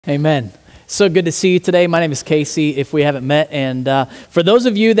Amen. So good to see you today. My name is Casey, if we haven't met. And for those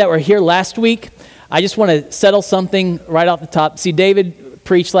of you that were here last week, I just want to settle something right off the top. See, David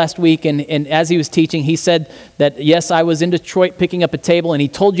preached last week, and as he was teaching, he said that, yes, I was in Detroit picking up a table, and he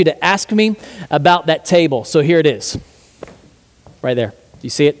told you to ask me about that table. So here it is. Right there. Do you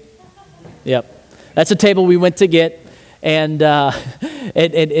see it? Yep. That's a table we went to get. And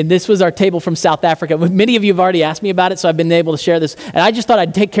this was our table from South Africa. Many of you have already asked me about it, so I've been able to share this. And I just thought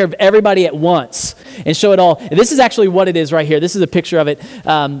I'd take care of everybody at once and show it all. And this is actually what it is right here. This is a picture of it.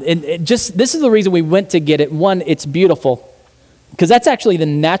 This is the reason we went to get it. One, it's beautiful because that's actually the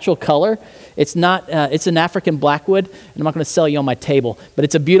natural color. It's not. It's an African blackwood, and I'm not going to sell you on my table, but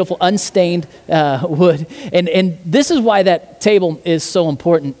it's a beautiful, unstained wood. And this is why that table is so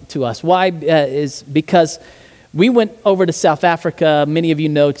important to us. Why is because we went over to South Africa, many of you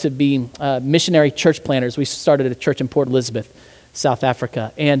know, to be missionary church planters. We started a church in Port Elizabeth, South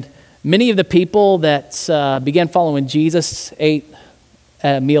Africa. And many of the people that began following Jesus ate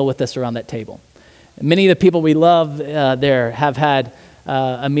a meal with us around that table. And many of the people we love there have had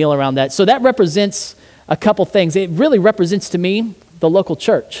a meal around that. So that represents a couple things. It really represents to me the local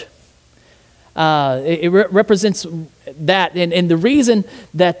church. It represents that. And the reason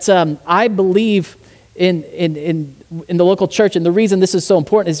that I believe in the local church, and the reason this is so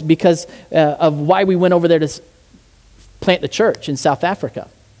important is because of why we went over there to plant the church in South Africa.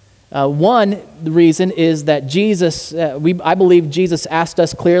 One, the reason is that Jesus, I believe Jesus asked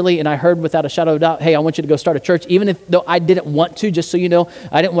us clearly, and I heard without a shadow of doubt, hey, I want you to go start a church, even though I didn't want to, just so you know,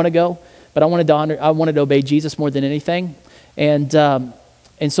 I didn't want to go, but I wanted to obey Jesus more than anything. And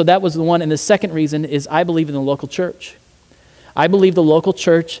so that was the one. And the second reason is I believe in the local church. I believe the local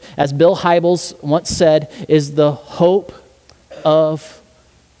church, as Bill Hybels once said, is the hope of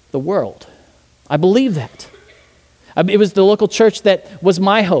the world. I believe that. It was the local church that was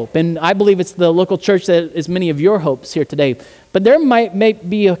my hope, and I believe it's the local church that is many of your hopes here today. But there may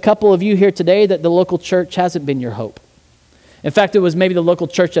be a couple of you here today that the local church hasn't been your hope. In fact, it was maybe the local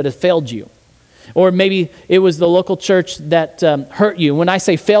church that has failed you. Or maybe it was the local church that hurt you. When I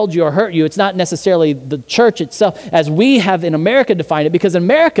say failed you or hurt you, it's not necessarily the church itself as we have in America defined it. Because in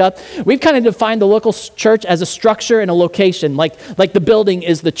America, we've kind of defined the local church as a structure and a location. Like the building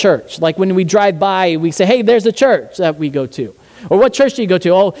is the church. Like when we drive by, we say, hey, there's a church that we go to. Or what church do you go to?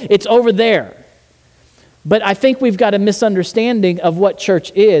 Oh, it's over there. But I think we've got a misunderstanding of what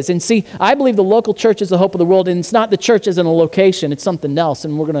church is. And see, I believe the local church is the hope of the world. And it's not the church as in a location. It's something else.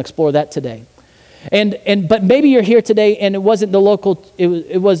 And we're going to explore that today. But maybe you're here today and it wasn't the local,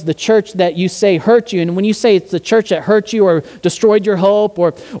 it was the church that you say hurt you. And when you say it's the church that hurt you or destroyed your hope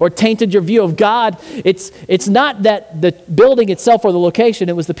or tainted your view of God, it's not that the building itself or the location,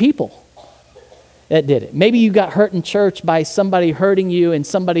 it was the people that did it. Maybe you got hurt in church by somebody hurting you and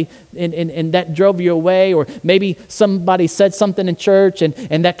somebody and that drove you away, or maybe somebody said something in church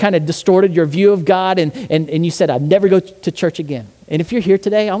and that kind of distorted your view of God and you said, I'd never go to church again. And if you're here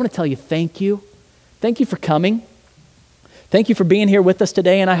today, I want to tell you thank you. Thank you for coming. Thank you for being here with us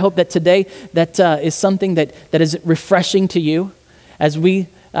today. And I hope that today that is something that is refreshing to you as we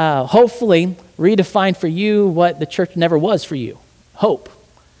hopefully redefine for you what the church never was for you. Hope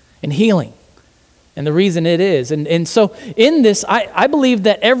and healing. And the reason it is. And so in this, I believe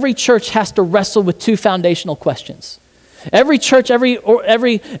that every church has to wrestle with two foundational questions. Every church, every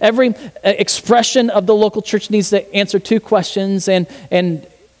expression of the local church needs to answer two questions, and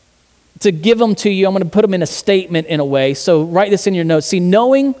to give them to you, I'm going to put them in a statement in a way. So write this in your notes. See,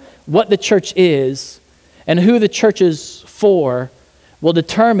 knowing what the church is and who the church is for will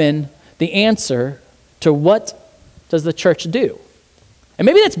determine the answer to what does the church do. And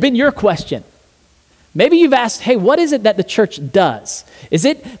maybe that's been your question. Maybe you've asked, hey, what is it that the church does? Is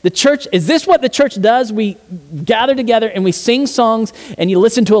this what the church does? We gather together and we sing songs and you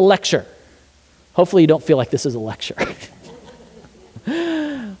listen to a lecture. Hopefully you don't feel like this is a lecture.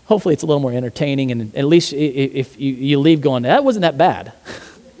 Hopefully it's a little more entertaining, and at least if you leave going, that wasn't that bad.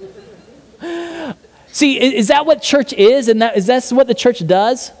 See, is that what church is? And is that what the church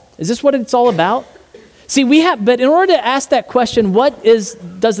does? Is this what it's all about? See, but in order to ask that question,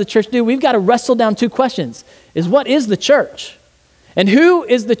 does the church do? We've got to wrestle down two questions. What is the church? And who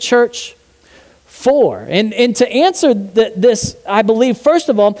is the church for? And to answer this, I believe, first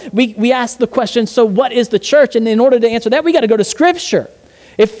of all, we ask the question, so what is the church? And in order to answer that, we got to go to Scripture.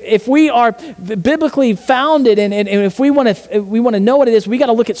 If we are biblically founded and if we want to know what it is, we got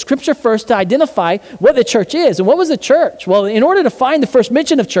to look at Scripture first to identify what the church is. And what was the church? Well, in order to find the first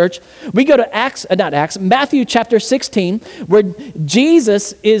mention of church, we go to Matthew chapter 16, where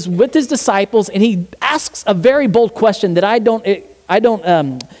Jesus is with his disciples and he asks a very bold question that I I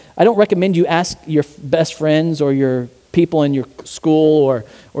don't recommend you ask your best friends or your people in your school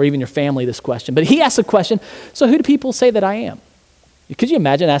or even your family this question. But he asked a question, so who do people say that I am? Could you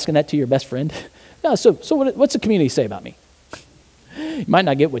imagine asking that to your best friend? No, so what's the community say about me? You might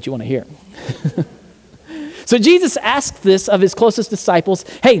not get what you want to hear. So Jesus asked this of his closest disciples,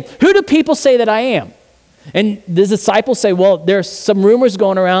 hey, who do people say that I am? And the disciples say, well, there's some rumors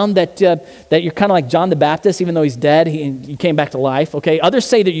going around that you're kind of like John the Baptist, even though he's dead, he came back to life, okay? Others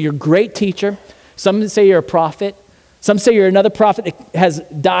say that you're a great teacher. Some say you're a prophet. Some say you're another prophet that has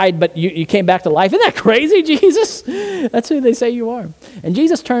died, but you came back to life. Isn't that crazy, Jesus? That's who they say you are. And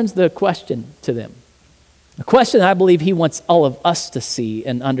Jesus turns the question to them. A question I believe he wants all of us to see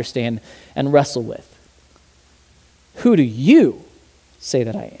and understand and wrestle with. Who do you say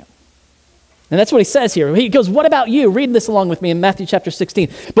that I am? And that's what he says here. He goes, what about you? Read this along with me in Matthew chapter 16.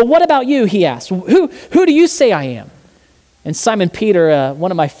 But what about you, he asks. Who do you say I am? And Simon Peter,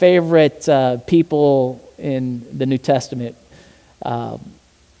 one of my favorite people in the New Testament, other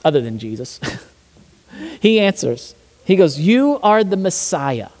than Jesus, he answers. He goes, you are the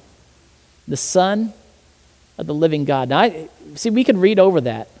Messiah, the Son of the living God. Now, see, we could read over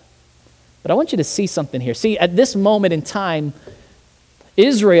that, but I want you to see something here. See, at this moment in time,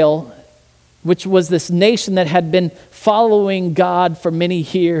 Israel, which was this nation that had been following God for many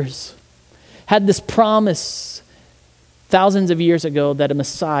years, had this promise thousands of years ago that a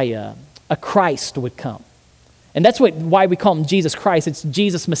Messiah, a Christ would come. And that's why we call him Jesus Christ. It's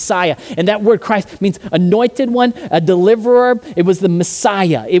Jesus Messiah. And that word Christ means anointed one, a deliverer. It was the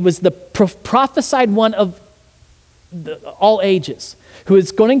Messiah. It was the prophesied one of all ages who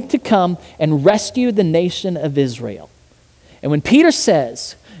is going to come and rescue the nation of Israel. And when Peter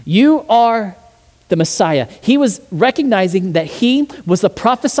says, you are the Messiah, he was recognizing that he was the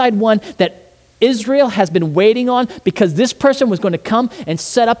prophesied one that Israel has been waiting on, because this person was going to come and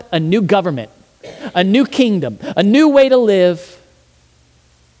set up a new government, a new kingdom, a new way to live.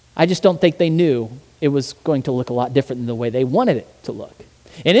 I just don't think they knew it was going to look a lot different than the way they wanted it to look.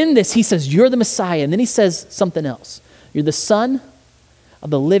 And in this, he says, you're the Messiah. And then he says something else. You're the Son of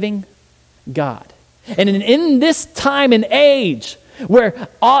the living God. And in this time and age where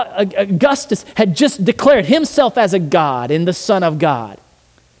Augustus had just declared himself as a God and the Son of God,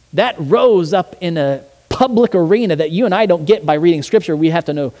 that rose up in a public arena that you and I don't get by reading Scripture. We have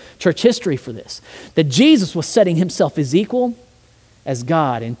to know church history for this. That Jesus was setting himself as equal as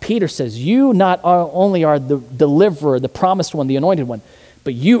God. And Peter says, you not only are the deliverer, the promised one, the anointed one,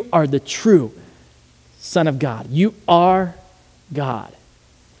 but you are the true Son of God. You are God.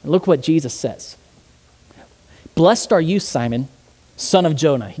 And look what Jesus says. Blessed are you, Simon, son of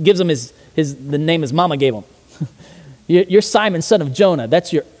Jonah. He gives him the name his mama gave him. You're Simon, son of Jonah.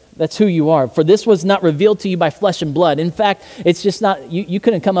 That's who you are. For this was not revealed to you by flesh and blood. In fact, it's just not, you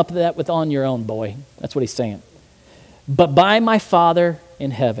couldn't come up with that on your own, boy. That's what he's saying. But by my Father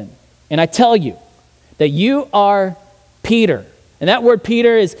in heaven. And I tell you that you are Peter. And that word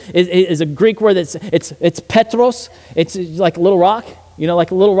Peter is a Greek word it's Petros. It's like a little rock. You know,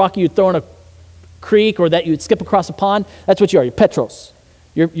 like a little rock you'd throw in a creek or that you'd skip across a pond. That's what you are. You're Petros.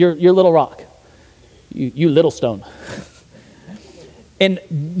 You're little rock. You little stone. And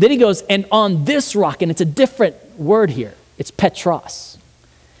then he goes, and on this rock, and it's a different word here. It's Petros.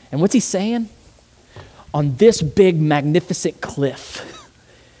 And what's he saying? On this big, magnificent cliff,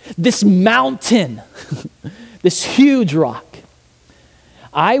 this mountain, this huge rock,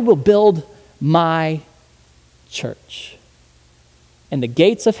 I will build my church, and the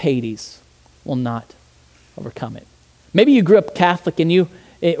gates of Hades will not overcome it. Maybe you grew up Catholic and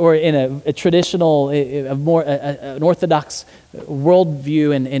or in a traditional, an Orthodox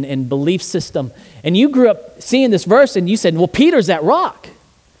worldview and belief system, and you grew up seeing this verse and you said, well, Peter's that rock.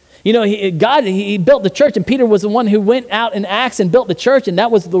 You know, God, he built the church, and Peter was the one who went out in Acts and built the church, and that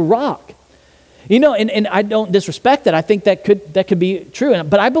was the rock. You know, and I don't disrespect that. I think that could be true.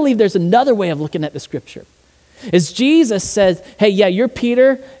 But I believe there's another way of looking at the Scripture. As Jesus says, hey, yeah, you're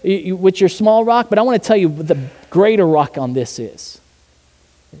Peter with your small rock, but I want to tell you what the greater rock on this is.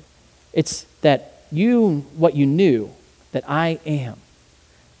 It's that what you knew, that I am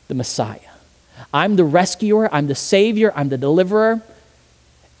the Messiah. I'm the rescuer, I'm the Savior, I'm the deliverer,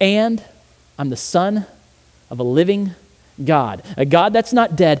 and I'm the Son of a living God, a God that's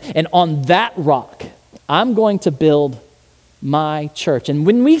not dead. And on that rock, I'm going to build my church. And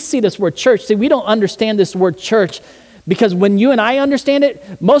when we see this word church, see, we don't understand this word church because when you and I understand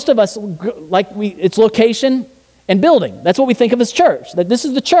it, most of us, it's location and building. That's what we think of as church, that this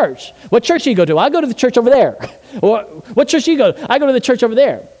is the church. What church do you go to? I go to the church over there. Or what church do you go to? I go to the church over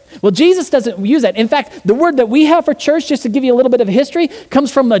there. Well, Jesus doesn't use that. In fact, the word that we have for church, just to give you a little bit of history,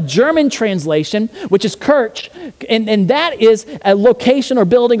 comes from a German translation, which is Kirch, and that is a location or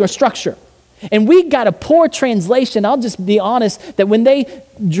building or structure. And we got a poor translation. I'll just be honest that when they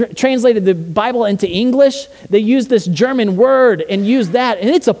translated the Bible into English, they used this German word and used that. And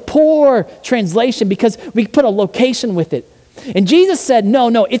it's a poor translation because we put a location with it. And Jesus said,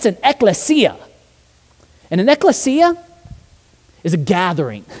 no, it's an ecclesia. And an ecclesia is a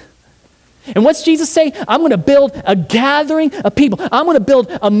gathering. And what's Jesus say? I'm going to build a gathering of people. I'm going to build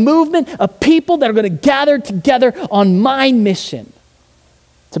a movement of people that are going to gather together on my mission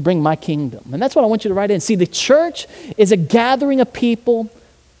to bring my kingdom. And that's what I want you to write in. See, the church is a gathering of people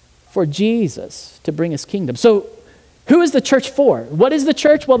for Jesus to bring his kingdom. So who is the church for? What is the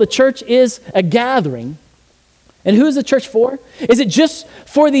church? Well, the church is a gathering. And who is the church for? Is it just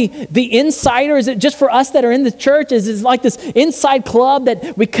for the insider? Is it just for us that are in the church? Is it like this inside club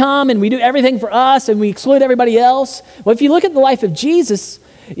that we come and we do everything for us and we exclude everybody else? Well, if you look at the life of Jesus,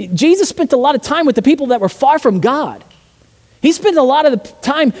 Jesus spent a lot of time with the people that were far from God. He spent a lot of the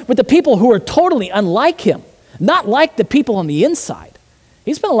time with the people who are totally unlike him, not like the people on the inside.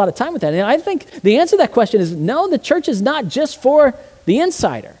 He spent a lot of time with that. And I think the answer to that question is no, the church is not just for the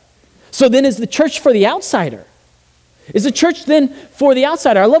insider. So then is the church for the outsider? Is the church then for the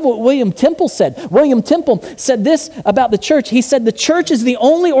outsider? I love what William Temple said. William Temple said this about the church. He said, the church is the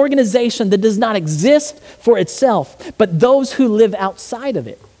only organization that does not exist for itself, but those who live outside of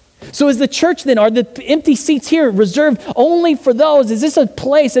it. So is the church then, are the empty seats here reserved only for those? Is this a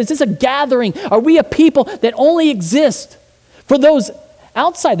place? Is this a gathering? Are we a people that only exist for those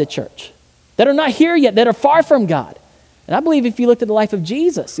outside the church that are not here yet, that are far from God? And I believe if you looked at the life of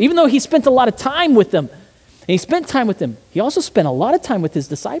Jesus, even though he spent a lot of time with them, and he spent time with them, he also spent a lot of time with his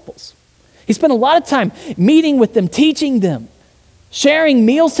disciples. He spent a lot of time meeting with them, teaching them, sharing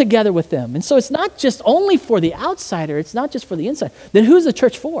meals together with them. And so it's not just only for the outsider, it's not just for the insider. Then who's the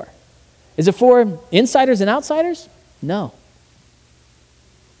church for? Is it for insiders and outsiders? No.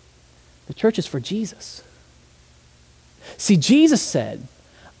 The church is for Jesus. See, Jesus said,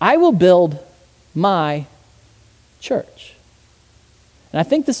 I will build my church. And I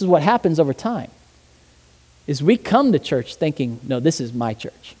think this is what happens over time, is we come to church thinking, no, this is my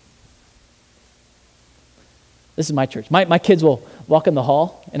church. This is my church. My kids will walk in the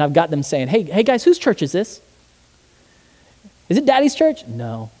hall, and I've got them saying, hey guys, whose church is this? Is it Daddy's church?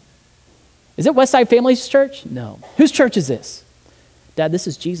 No. Is it Westside Family's church? No. Whose church is this? Dad, this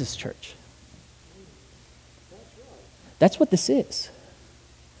is Jesus' church. That's what this is.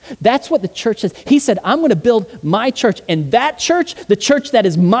 That's what the church says. He said, I'm going to build my church, and that church, the church that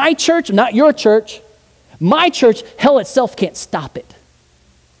is my church, not your church, my church, hell itself can't stop it.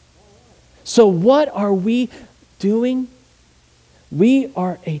 So what are we doing? We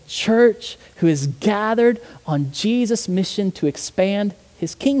are a church who is gathered on Jesus' mission to expand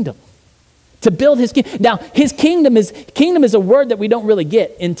his kingdom, to build his kingdom. Now, his kingdom is a word that we don't really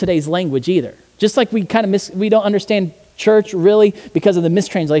get in today's language either. Just like we we don't understand church really because of the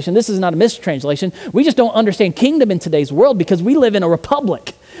mistranslation. This is not a mistranslation. We just don't understand kingdom in today's world because we live in a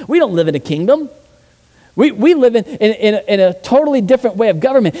republic. We don't live in a kingdom. We live in a totally different way of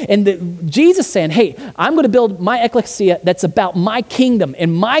government. And Jesus saying, hey, I'm going to build my ecclesia that's about my kingdom.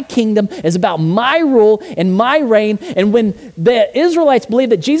 And my kingdom is about my rule and my reign. And when the Israelites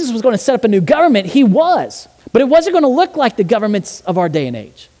believed that Jesus was going to set up a new government, he was. But it wasn't going to look like the governments of our day and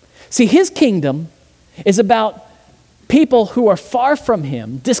age. See, his kingdom is about people who are far from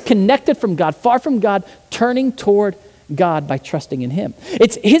him, disconnected from God, far from God, turning toward God by trusting in him.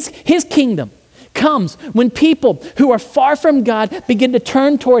 It's his kingdom comes when people who are far from God begin to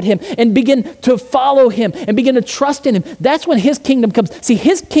turn toward him and begin to follow him and begin to trust in him. That's when his kingdom comes. See,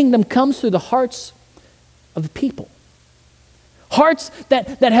 his kingdom comes through the hearts of the people. Hearts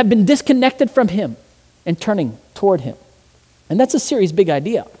that have been disconnected from him and turning toward him. And that's a serious big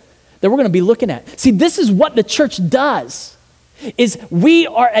idea that we're going to be looking at. See, this is what the church does, is we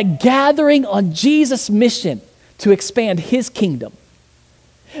are a gathering on Jesus' mission to expand his kingdom.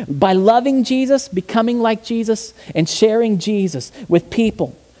 By loving Jesus, becoming like Jesus, and sharing Jesus with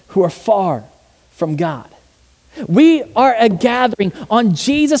people who are far from God. We are a gathering on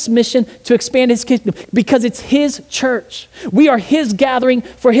Jesus' mission to expand his kingdom because it's his church. We are his gathering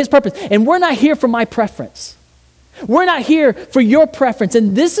for his purpose. And we're not here for my preference. We're not here for your preference.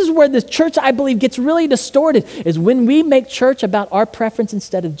 And this is where the church, I believe, gets really distorted, is when we make church about our preference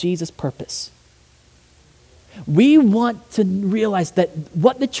instead of Jesus' purpose. We want to realize that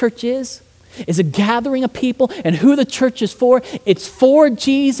what the church is a gathering of people, and who the church is for, it's for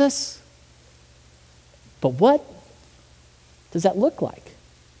Jesus. But what does that look like?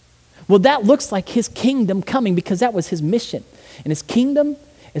 Well, that looks like his kingdom coming because that was his mission. And his kingdom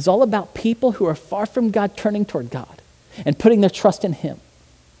is all about people who are far from God turning toward God and putting their trust in him.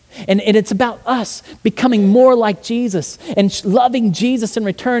 And it's about us becoming more like Jesus and loving Jesus in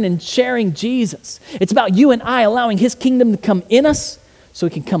return and sharing Jesus. It's about you and I allowing his kingdom to come in us so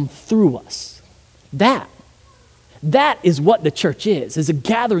it can come through us. That is what the church is a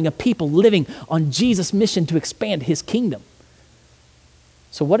gathering of people living on Jesus' mission to expand his kingdom.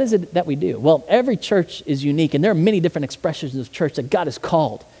 So what is it that we do? Well, every church is unique, and there are many different expressions of church that God has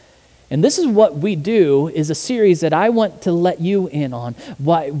called. And this is what we do is a series that I want to let you in on,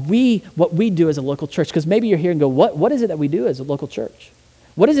 what we do as a local church. Because maybe you're here and go, what is it that we do as a local church?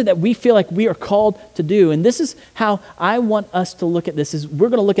 What is it that we feel like we are called to do? And this is how I want us to look at this, is we're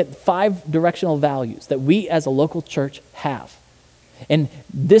going to look at 5 directional values that we as a local church have. And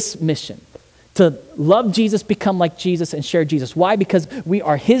this mission, to love Jesus, become like Jesus, and share Jesus. Why? Because we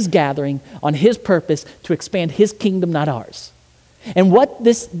are his gathering on his purpose to expand his kingdom, not ours. And what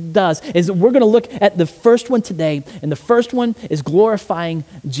this does is we're going to look at the first one today, and the first one is glorifying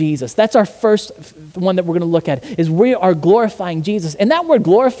Jesus. That's our first one that we're going to look at, is we are glorifying Jesus. And that word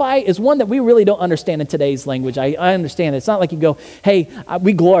glorify is one that we really don't understand in today's language. I understand it. It's not like you go, hey,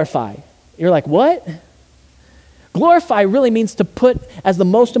 we glorify. You're like, what? Glorify really means to put as the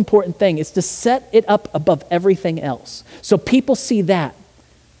most important thing. It's to set it up above everything else. So people see that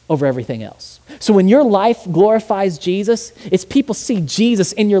over everything else. So when your life glorifies Jesus, it's people see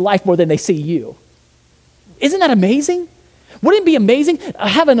Jesus in your life more than they see you. Isn't that amazing? Wouldn't it be amazing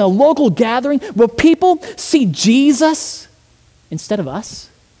having a local gathering where people see Jesus instead of us?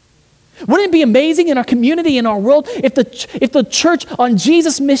 Wouldn't it be amazing in our community, in our world, if the church on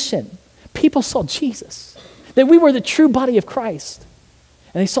Jesus' mission, people saw Jesus, that we were the true body of Christ,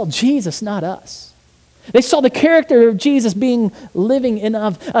 and they saw Jesus, not us. They saw the character of Jesus living in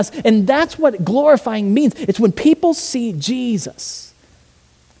of us. And that's what glorifying means. It's when people see Jesus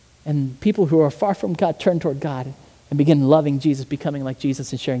and people who are far from God turn toward God and begin loving Jesus, becoming like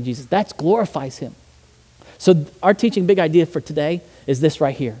Jesus, and sharing Jesus. That glorifies him. So our teaching big idea for today is this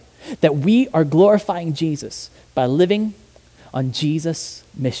right here, that we are glorifying Jesus by living on Jesus'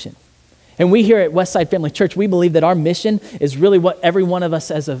 mission. And we here at Westside Family Church, we believe that our mission is really what every one of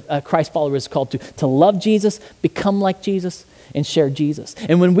us as a Christ follower is called to love Jesus, become like Jesus, and share Jesus.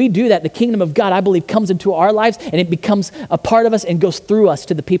 And when we do that, the kingdom of God, I believe, comes into our lives, and it becomes a part of us and goes through us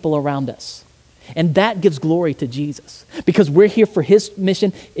to the people around us. And that gives glory to Jesus, because we're here for his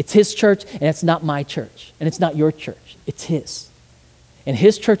mission. It's his church, and it's not my church, and it's not your church. It's his. And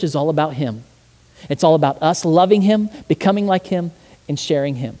his church is all about him. It's all about us loving him, becoming like him, and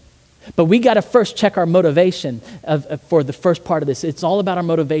sharing him. But we got to first check our motivation for the first part of this. It's all about our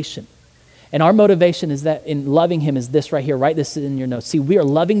motivation. And our motivation is that in loving him is this right here. Write this in your notes. See, we are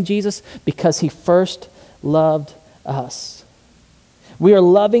loving Jesus because he first loved us. We are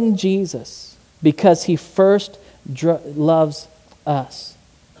loving Jesus because he first loves us.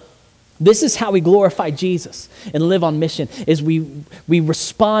 This is how we glorify Jesus and live on mission, is we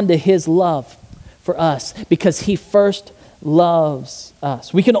respond to his love for us because he first loves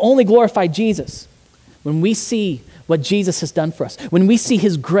us. We can only glorify Jesus when we see what Jesus has done for us, when we see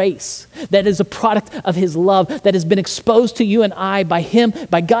his grace that is a product of his love that has been exposed to you and I by him,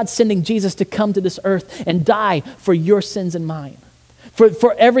 by God sending Jesus to come to this earth and die for your sins and mine.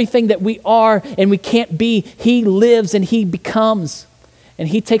 For everything that we are and we can't be, he lives and he becomes, and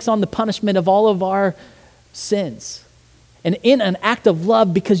he takes on the punishment of all of our sins. And in an act of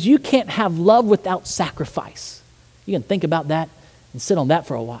love, because you can't have love without sacrifice. You can think about that and sit on that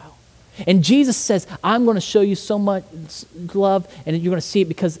for a while. And Jesus says, I'm going to show you so much love, and you're going to see it,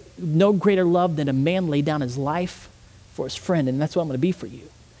 because no greater love than a man lay down his life for his friend. And that's what I'm going to be for you,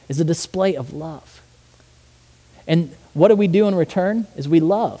 is a display of love. And what do we do in return? Is we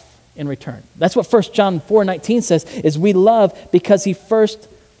love in return. That's what 1 John 4:19 says, is we love because he first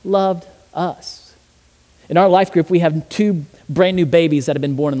loved us. In our life group, we have 2 brand new babies that have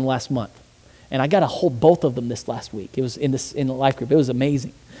been born in the last month. And I got to hold both of them this last week. It was in the life group. It was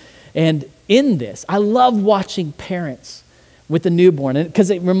amazing. And in this, I love watching parents with the newborn,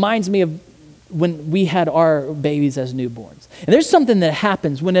 because it reminds me of when we had our babies as newborns. And there's something that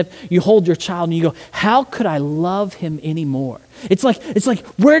happens when you hold your child and you go, how could I love him anymore? It's like,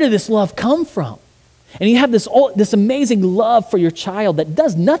 where did this love come from? And you have this amazing love for your child that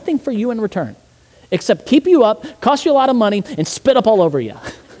does nothing for you in return, except keep you up, cost you a lot of money, and spit up all over you.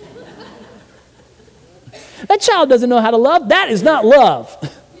 That child doesn't know how to love. That is not love.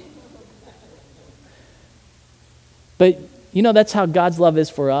 But that's how God's love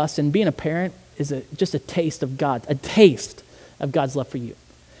is for us. And being a parent is just a taste of God's love for you.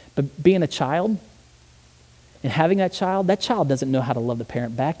 But being a child and having that child doesn't know how to love the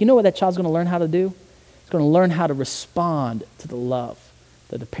parent back. You know what that child's going to learn how to do? It's going to learn how to respond to the love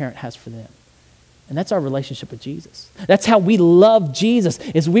that the parent has for them. And that's our relationship with Jesus. That's how we love Jesus,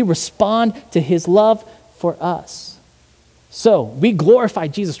 is we respond to his love for us. So we glorify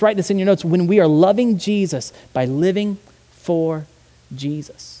Jesus. Write this in your notes. When we are loving Jesus by living for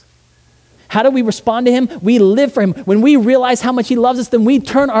Jesus. How do we respond to him? We live for him. When we realize how much he loves us, then we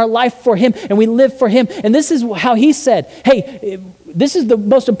turn our life for him and we live for him. And this is how he said, hey, this is the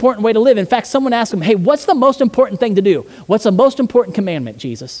most important way to live. In fact, someone asked him, hey, what's the most important thing to do? What's the most important commandment,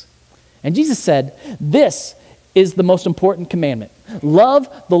 Jesus? And Jesus said, this is the most important commandment. Love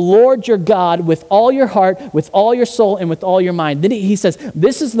the Lord your God with all your heart, with all your soul, and with all your mind. Then he says,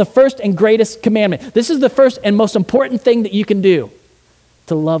 this is the first and greatest commandment. This is the first and most important thing that you can do,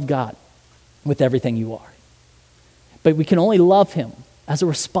 to love God with everything you are. But we can only love him as a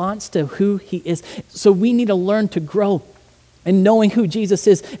response to who he is. So we need to learn to grow in knowing who Jesus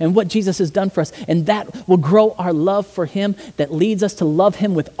is and what Jesus has done for us. And that will grow our love for him, that leads us to love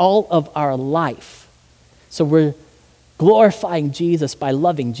him with all of our life. So we're glorifying Jesus by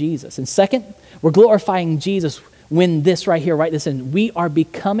loving Jesus. And second, we're glorifying Jesus when this right here, write this in, we are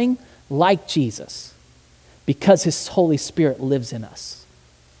becoming like Jesus because his Holy Spirit lives in us.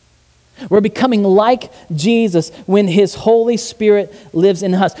 We're becoming like Jesus when his Holy Spirit lives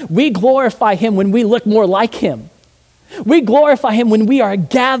in us. We glorify him when we look more like him. We glorify him when we are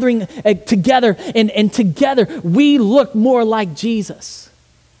gathering together, and together we look more like Jesus.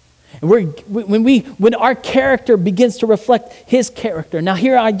 And when our character begins to reflect his character. Now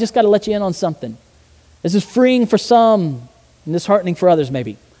here I just got to let you in on something. This is freeing for some and disheartening for others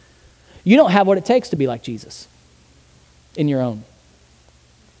maybe. You don't have what it takes to be like Jesus in your own.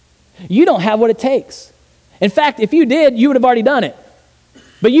 You don't have what it takes. In fact, if you did, you would have already done it.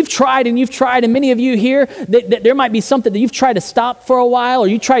 But you've tried, and many of you here, that there might be something that you've tried to stop for a while, or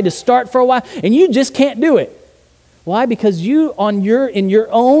you tried to start for a while, and you just can't do it. Why? Because you, in your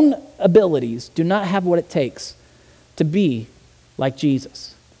own abilities, do not have what it takes to be like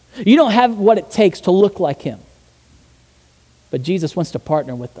Jesus. You don't have what it takes to look like him. But Jesus wants to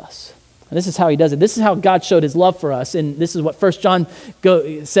partner with us. And this is how he does it. This is how God showed his love for us. And this is what 1 John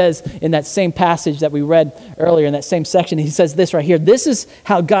says in that same passage that we read earlier in that same section. He says this right here. This is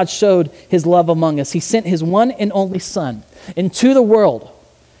how God showed his love among us. He sent his one and only Son into the world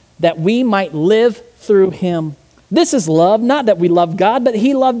that we might live through him. This is love, not that we love God, but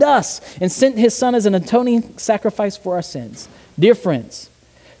he loved us and sent his Son as an atoning sacrifice for our sins. Dear friends,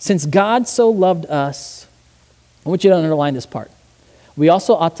 since God so loved us, I want you to underline this part. We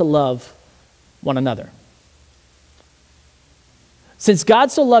also ought to love one another. Since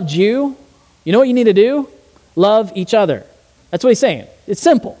God so loved you, you know what you need to do? Love each other. That's what he's saying. It's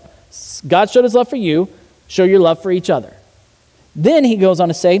simple. God showed his love for you, show your love for each other. Then he goes on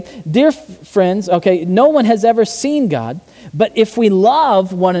to say, dear friends, okay, no one has ever seen God, but if we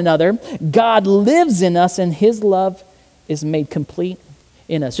love one another, God lives in us and his love is made complete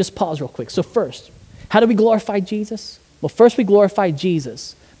in us. Just pause real quick. So first, how do we glorify Jesus? Well, first we glorify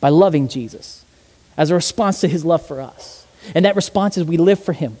Jesus by loving Jesus as a response to his love for us. And that response is we live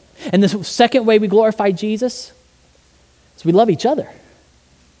for him. And the second way we glorify Jesus is we love each other.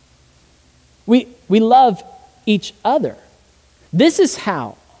 We love each other. This is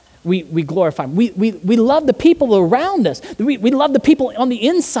how we glorify him. We love the people around us. We love the people on the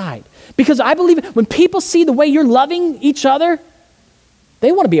inside. Because I believe when people see the way you're loving each other,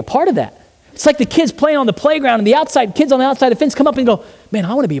 they want to be a part of that. It's like the kids playing on the playground and kids on the outside of the fence come up and go, man,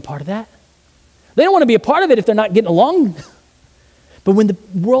 I want to be a part of that. They don't want to be a part of it if they're not getting along. But when the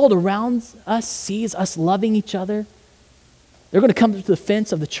world around us sees us loving each other, they're going to come to the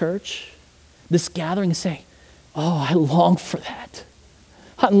fence of the church, this gathering, and say, oh, I long for that.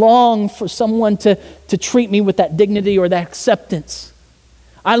 I long for someone to treat me with that dignity or that acceptance.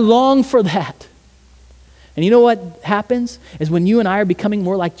 I long for that. And you know what happens is when you and I are becoming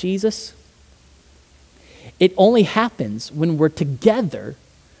more like Jesus, it only happens when we're together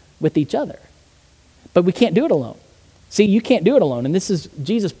with each other. But we can't do it alone. See, you can't do it alone. And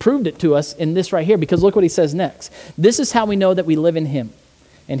Jesus proved it to us in this right here, because look what he says next. This is how we know that we live in him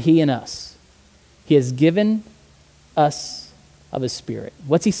and he in us. He has given us of his Spirit.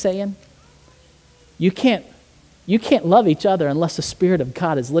 What's he saying? You can't love each other unless the Spirit of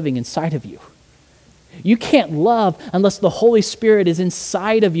God is living inside of you. You can't love unless the Holy Spirit is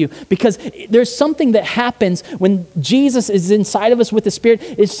inside of you, because there's something that happens when Jesus is inside of us with the Spirit.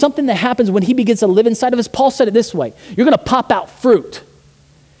 It's something that happens when he begins to live inside of us. Paul said it this way: you're going to pop out fruit.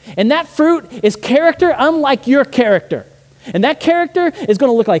 And that fruit is character unlike your character. And that character is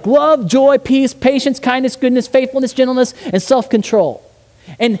going to look like love, joy, peace, patience, kindness, goodness, faithfulness, gentleness, and self-control.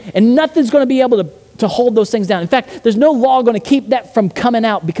 And nothing's going to be able to hold those things down. In fact, there's no law going to keep that from coming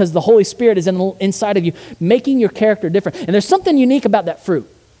out because the Holy Spirit is inside of you, making your character different. And there's something unique about that fruit.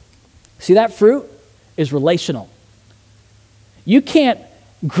 See, that fruit is relational. You can't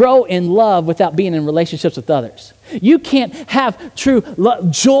grow in love without being in relationships with others. You can't have true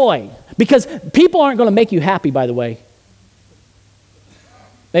joy because people aren't going to make you happy, by the way.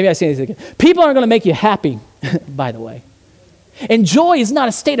 Maybe I say this again. People aren't going to make you happy, by the way. And joy is not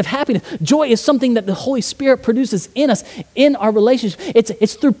a state of happiness. Joy is something that the Holy Spirit produces in us, in our relationship.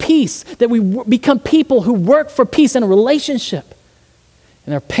 It's through peace that we become people who work for peace in a relationship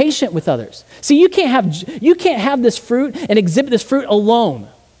and are patient with others. See, you can't have this fruit and exhibit this fruit alone.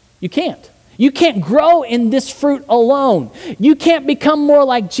 You can't. You can't grow in this fruit alone. You can't become more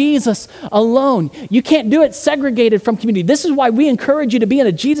like Jesus alone. You can't do it segregated from community. This is why we encourage you to be in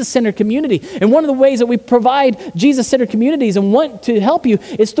a Jesus-centered community. And one of the ways that we provide Jesus-centered communities and want to help you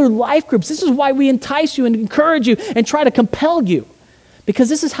is through life groups. This is why we entice you and encourage you and try to compel you, because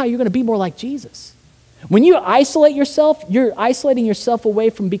this is how you're going to be more like Jesus. When you isolate yourself, you're isolating yourself away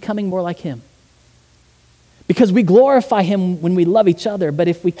from becoming more like him. Because we glorify him when we love each other, but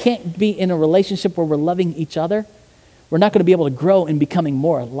if we can't be in a relationship where we're loving each other, we're not going to be able to grow in becoming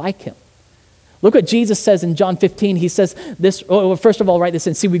more like him. Look what Jesus says in John 15. He says this, first of all, write this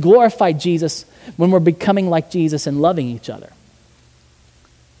in. See, we glorify Jesus when we're becoming like Jesus and loving each other.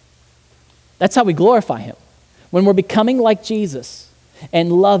 That's how we glorify him. When we're becoming like Jesus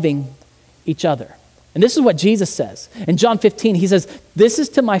and loving each other. And this is what Jesus says. In John 15, he says, "This is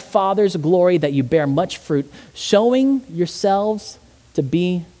to my Father's glory that you bear much fruit, showing yourselves to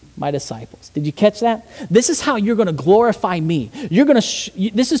be my disciples." Did you catch that? This is how you're going to glorify me. You're going to.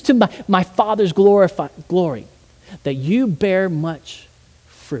 This is to my Father's glory, that you bear much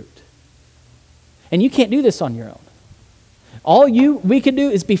fruit. And you can't do this on your own. All we can do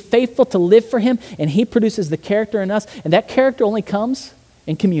is be faithful to live for him, and he produces the character in us, and that character only comes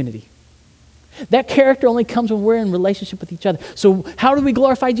in community. That character only comes when we're in relationship with each other. So how do we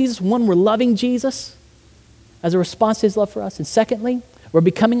glorify Jesus? One, we're loving Jesus as a response to his love for us. And secondly, we're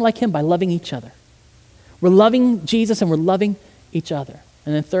becoming like him by loving each other. We're loving Jesus and we're loving each other.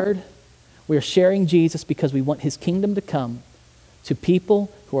 And then third, we are sharing Jesus because we want his kingdom to come to people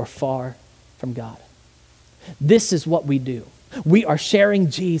who are far from God. This is what we do. We are sharing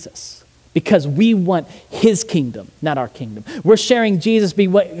Jesus because we want his kingdom, not our kingdom. We're sharing Jesus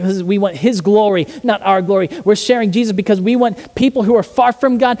because we want his glory, not our glory. We're sharing Jesus because we want people who are far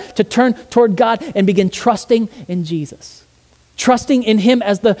from God to turn toward God and begin trusting in Jesus. Trusting in him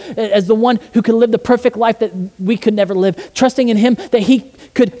as the one who could live the perfect life that we could never live. Trusting in him that he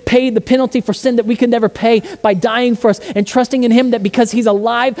could pay the penalty for sin that we could never pay by dying for us. And trusting in him that because he's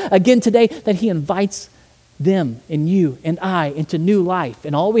alive again today, that he invites them and you and I into new life.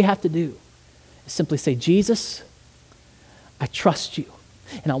 And all we have to do is simply say, Jesus, I trust you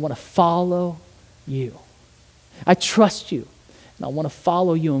and I want to follow you. I trust you and I want to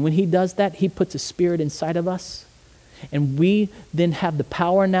follow you. And when he does that, he puts a spirit inside of us. And we then have the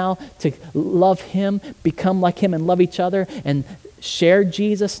power now to love him, become like him, and love each other and share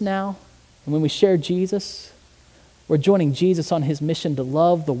Jesus now. And when we share Jesus, we're joining Jesus on his mission to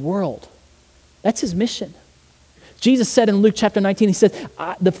love the world. That's his mission. Jesus said in Luke chapter 19, he said,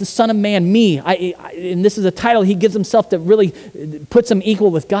 the Son of Man, me, and this is a title he gives himself that really puts him equal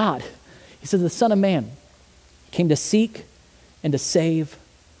with God. He says, the Son of Man came to seek and to save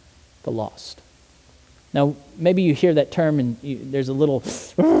the lost. Now, maybe you hear that term and there's a little,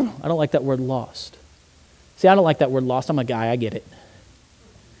 I don't like that word lost. See, I don't like that word lost. I'm a guy, I get it.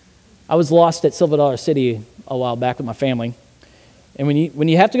 I was lost at Silver Dollar City a while back with my family. And when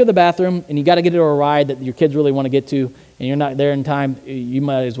you have to go to the bathroom and you got to get to a ride that your kids really want to get to and you're not there in time, you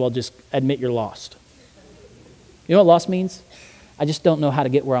might as well just admit you're lost. You know what lost means? I just don't know how to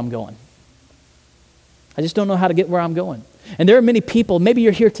get where I'm going. I just don't know how to get where I'm going. And there are many people, maybe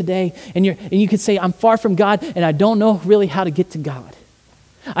you're here today and you could say, I'm far from God and I don't know really how to get to God.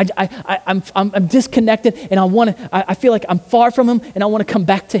 I'm disconnected and I feel like I'm far from him and I want to come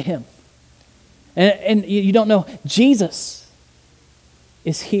back to him. And you don't know, Jesus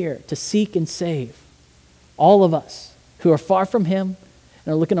is here to seek and save all of us who are far from him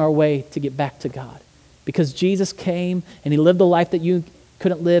and are looking our way to get back to God. Because Jesus came and he lived the life that you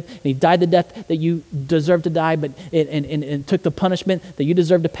couldn't live, and he died the death that you deserved to die, but and took the punishment that you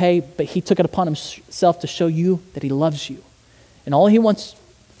deserved to pay, but he took it upon himself to show you that he loves you. And all he wants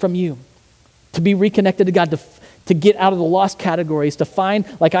from you, to be reconnected to God, to get out of the lost categories, to find,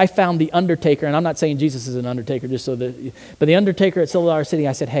 like I found the undertaker, and I'm not saying Jesus is an undertaker, but the undertaker at Silver Dollar City,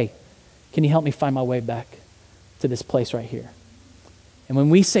 I said, hey, can you help me find my way back to this place right here? And when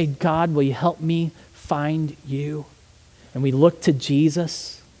we say, God, will you help me find you? And we look to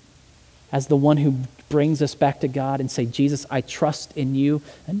Jesus as the one who brings us back to God and say, Jesus, I trust in you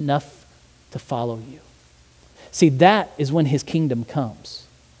enough to follow you. See, that is when his kingdom comes.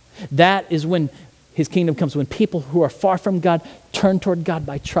 That is when his kingdom comes, when people who are far from God turn toward God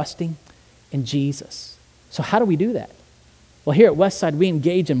by trusting in Jesus. So how do we do that? Well, here at Westside, we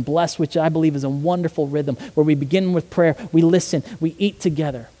engage in Bless, which I believe is a wonderful rhythm where we begin with prayer, we listen, we eat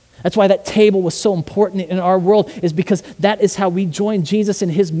together. That's why that table was so important in our world, is because that is how we join Jesus in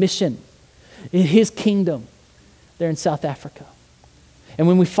his mission, in his kingdom there in South Africa. And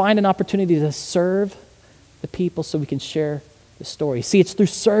when we find an opportunity to serve the people so we can share the story. See, it's through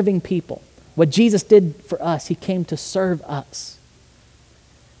serving people. What Jesus did for us, he came to serve us,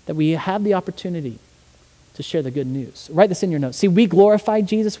 that we have the opportunity to share the good news. Write this in your notes. See, we glorify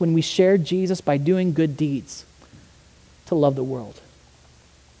Jesus when we share Jesus by doing good deeds to love the world.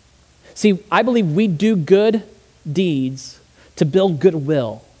 See, I believe we do good deeds to build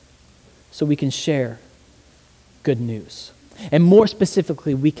goodwill so we can share good news. And more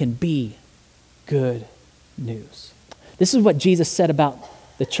specifically, we can be good news. This is what Jesus said about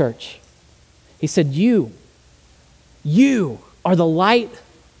the church. He said, you are the light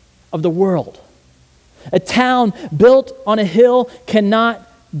of the world. A town built on a hill cannot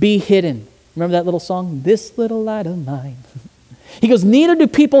be hidden. Remember that little song? This little light of mine. He goes, neither do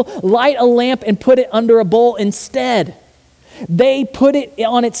people light a lamp and put it under a bowl. Instead, they put it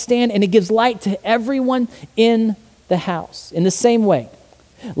on its stand and it gives light to everyone in the house. In the same way,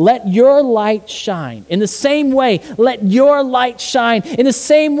 let your light shine. In the same way, let your light shine. In the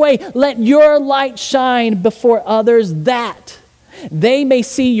same way, let your light shine before others, that they may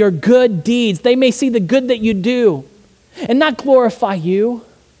see your good deeds. They may see the good that you do and not glorify you.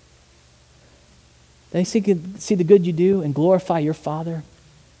 They see the good you do and glorify your Father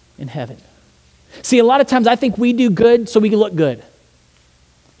in heaven. See, a lot of times I think we do good so we can look good.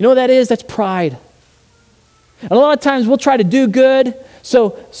 You know what that is? That's pride. And a lot of times we'll try to do good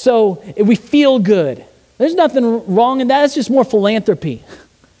so we feel good. There's nothing wrong in that. It's just more philanthropy.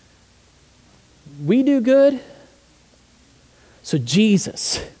 We do good so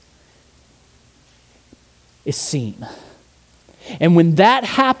Jesus is seen. And when that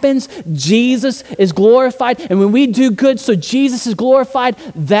happens, Jesus is glorified. And when we do good so Jesus is glorified,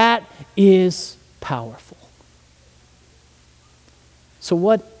 that is powerful. So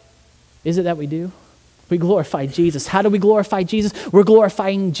what is it that we do? We glorify Jesus. How do we glorify Jesus? We're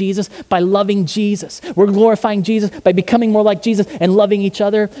glorifying Jesus by loving Jesus. We're glorifying Jesus by becoming more like Jesus and loving each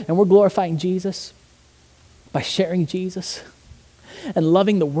other. And we're glorifying Jesus by sharing Jesus and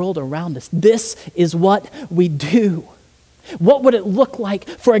loving the world around us. This is what we do. What would it look like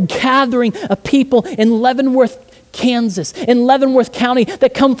for a gathering of people in Leavenworth, Kansas, in Leavenworth County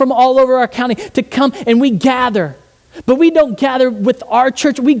that come from all over our county to come and we gather? But we don't gather with our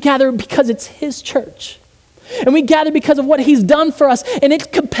church. We gather because it's his church. And we gather because of what he's done for us. And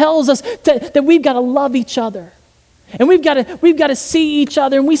it compels us that we've got to love each other. And we've got to see each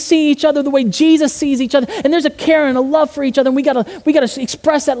other, and we see each other the way Jesus sees each other. And there's a care and a love for each other, and we got to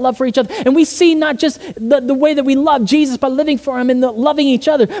express that love for each other. And we see not just the way that we love Jesus by living for him and loving each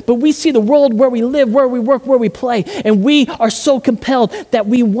other, but we see the world where we live, where we work, where we play. And we are so compelled that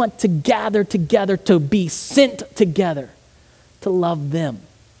we want to gather together, to be sent together, to love them,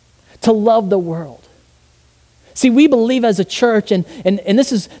 to love the world. See, we believe as a church, and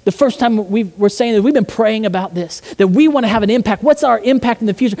this is the first time we're saying that we've been praying about this, that we want to have an impact. What's our impact in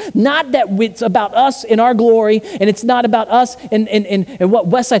the future? Not that it's about us and our glory, and it's not about us and what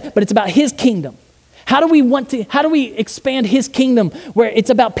Westside, but it's about his kingdom. How do we expand his kingdom where it's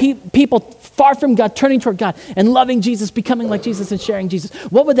about people far from God, turning toward God and loving Jesus, becoming like Jesus and sharing Jesus?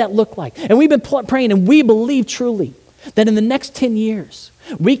 What would that look like? And we've been praying, and we believe truly that in the next 10 years,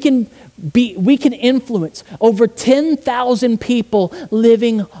 we can influence over 10,000 people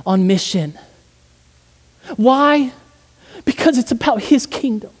living on mission. Why? Because it's about his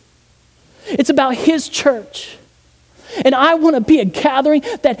kingdom. It's about his church. And I want to be a gathering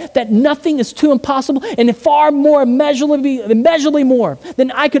that nothing is too impossible, and far more, immeasurably more than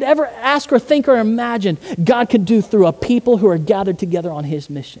I could ever ask or think or imagine God could do through a people who are gathered together on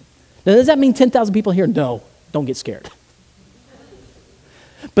his mission. Now, does that mean 10,000 people here? No, don't get scared.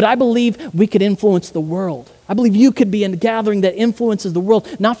 But I believe we could influence the world. I believe you could be in a gathering that influences the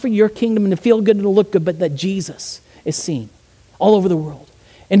world, not for your kingdom and to feel good and to look good, but that Jesus is seen all over the world.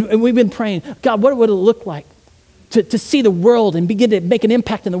 And we've been praying, God, what would it look like to see the world and begin to make an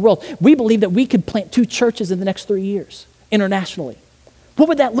impact in the world. We believe that we could plant 2 churches in the next 3 years internationally. What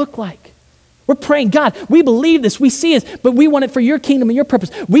would that look like? We're praying, God, we believe this, we see it, but we want it for your kingdom and your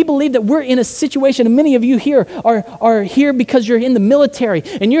purpose. We believe that we're in a situation, and many of you here are here because you're in the military,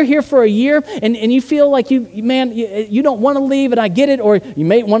 and you're here for a year, and you feel like you don't want to leave, and I get it, or you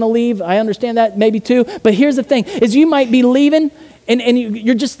may want to leave, I understand that maybe too, but here's the thing, is you might be leaving, and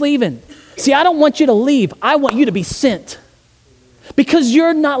you're just leaving. See, I don't want you to leave, I want you to be sent. Because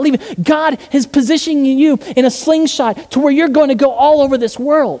you're not leaving. God is positioning you in a slingshot to where you're going to go all over this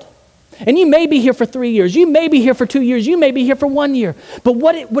world. And you may be here for 3 years. You may be here for 2 years. You may be here for 1 year. But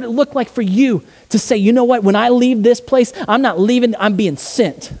what would it look like for you to say, you know what, when I leave this place, I'm not leaving, I'm being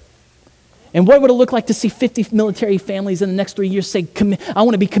sent. And what would it look like to see 50 military families in the next 3 years say, I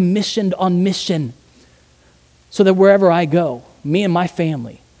want to be commissioned on mission so that wherever I go, me and my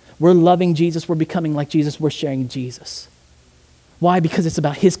family, we're loving Jesus, we're becoming like Jesus, we're sharing Jesus. Why? Because it's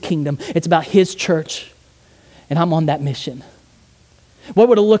about his kingdom. It's about his church. And I'm on that mission. What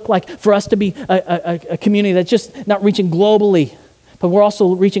would it look like for us to be a community that's just not reaching globally, but we're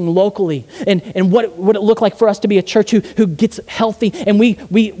also reaching locally? And what would it look like for us to be a church who gets healthy and we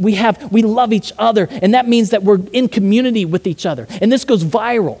love each other? And that means that we're in community with each other. And this goes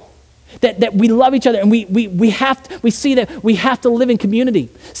viral. That we love each other, and we see that we have to live in community.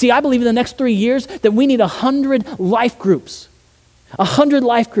 See, I believe in the next 3 years that we need 100 life groups. 100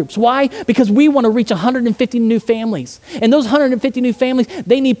 life groups. Why? Because we want to reach 150 new families. And those 150 new families,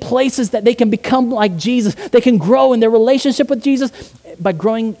 they need places that they can become like Jesus. They can grow in their relationship with Jesus by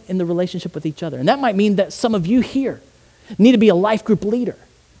growing in the relationship with each other. And that might mean that some of you here need to be a life group leader.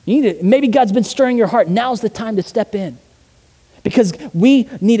 Maybe God's been stirring your heart. Now's the time to step in. Because we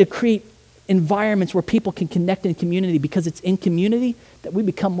need to create environments where people can connect in community, because it's in community that we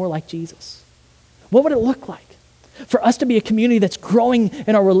become more like Jesus. What would it look like for us to be a community that's growing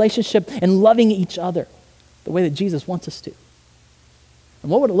in our relationship and loving each other the way that Jesus wants us to?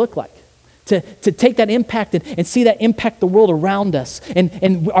 And what would it look like to take that impact and see that impact the world around us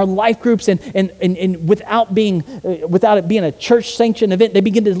and our life groups and without it being a church sanctioned event, they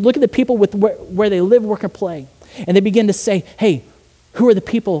begin to look at the people with where they live, work, or play, and they begin to say, hey, who are the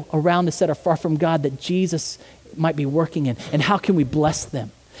people around us that are far from God that Jesus might be working in, and how can we bless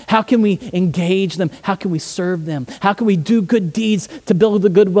them? How can we engage them? How can we serve them? How can we do good deeds to build the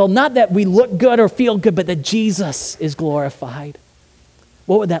goodwill? Not that we look good or feel good, but that Jesus is glorified.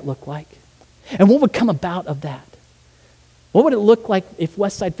 What would that look like? And what would come about of that? What would it look like if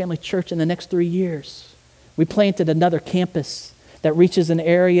Westside Family Church in the next 3 years, we planted another campus that reaches an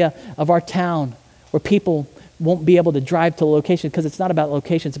area of our town where people won't be able to drive to a location, because it's not about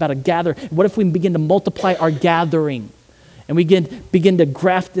location, it's about a gather. What if we begin to multiply our gathering? And we begin to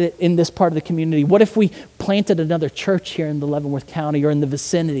graft it in this part of the community? What if we planted another church here in the Leavenworth County or in the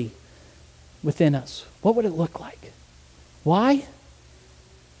vicinity within us? What would it look like? Why?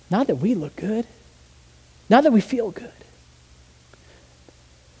 Not that we look good. Not that we feel good.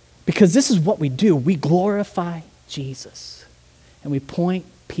 Because this is what we do. We glorify Jesus. And we point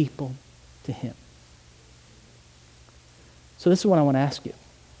people to him. So this is what I want to ask you.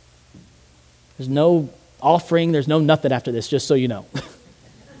 There's no offering, there's no nothing after this, just so you know.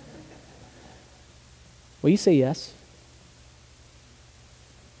 Will you say yes?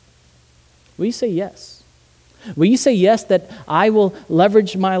 Will you say yes? Will you say yes that I will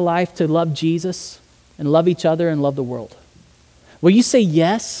leverage my life to love Jesus and love each other and love the world? Will you say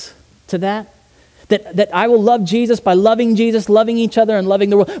yes to that? That I will love Jesus by loving Jesus, loving each other, and loving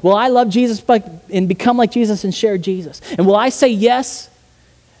the world. Will I love Jesus and become like Jesus and share Jesus? And will I say yes?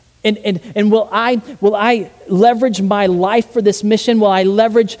 And will I leverage my life for this mission? Will I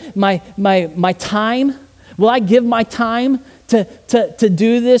leverage my time? Will I give my time to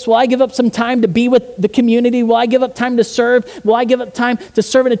do this? Will I give up some time to be with the community? Will I give up time to serve? Will I give up time to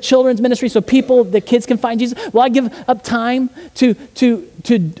serve in a children's ministry so the kids can find Jesus? Will I give up time to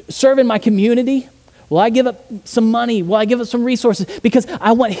serve in my community? Will I give up some money? Will I give up some resources? Because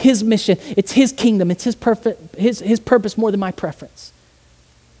I want his mission. It's his kingdom. It's his purpose more than my preference.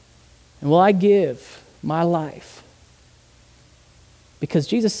 And will I give my life? Because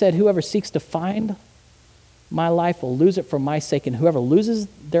Jesus said, whoever seeks to find my life will lose it for my sake, and whoever loses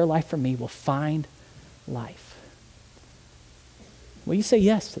their life for me will find life. Will you say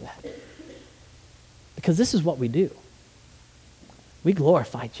yes to that? Because this is what we do. We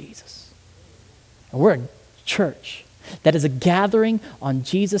glorify Jesus. And we're a church that is a gathering on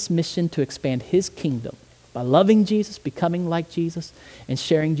Jesus' mission to expand his kingdom by loving Jesus, becoming like Jesus, and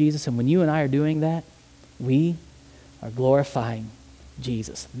sharing Jesus. And when you and I are doing that, we are glorifying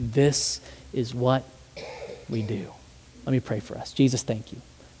Jesus. This is what we do. Let me pray for us. Jesus, thank you.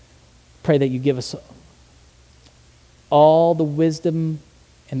 Pray that you give us all the wisdom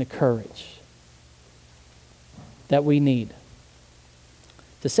and the courage that we need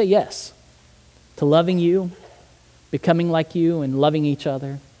to say yes to loving you, becoming like you, and loving each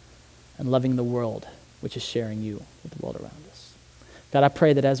other, and loving the world, which is sharing you with the world around us. God, I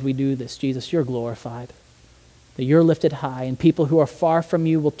pray that as we do this, Jesus, you're glorified, that you're lifted high, and people who are far from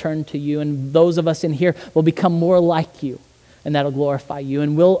you will turn to you, and those of us in here will become more like you, and that'll glorify you,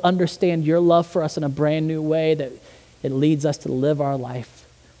 and we'll understand your love for us in a brand new way, that it leads us to live our life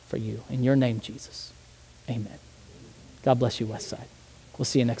for you. In your name, Jesus, amen. God bless you, Westside. We'll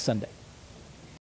see you next Sunday.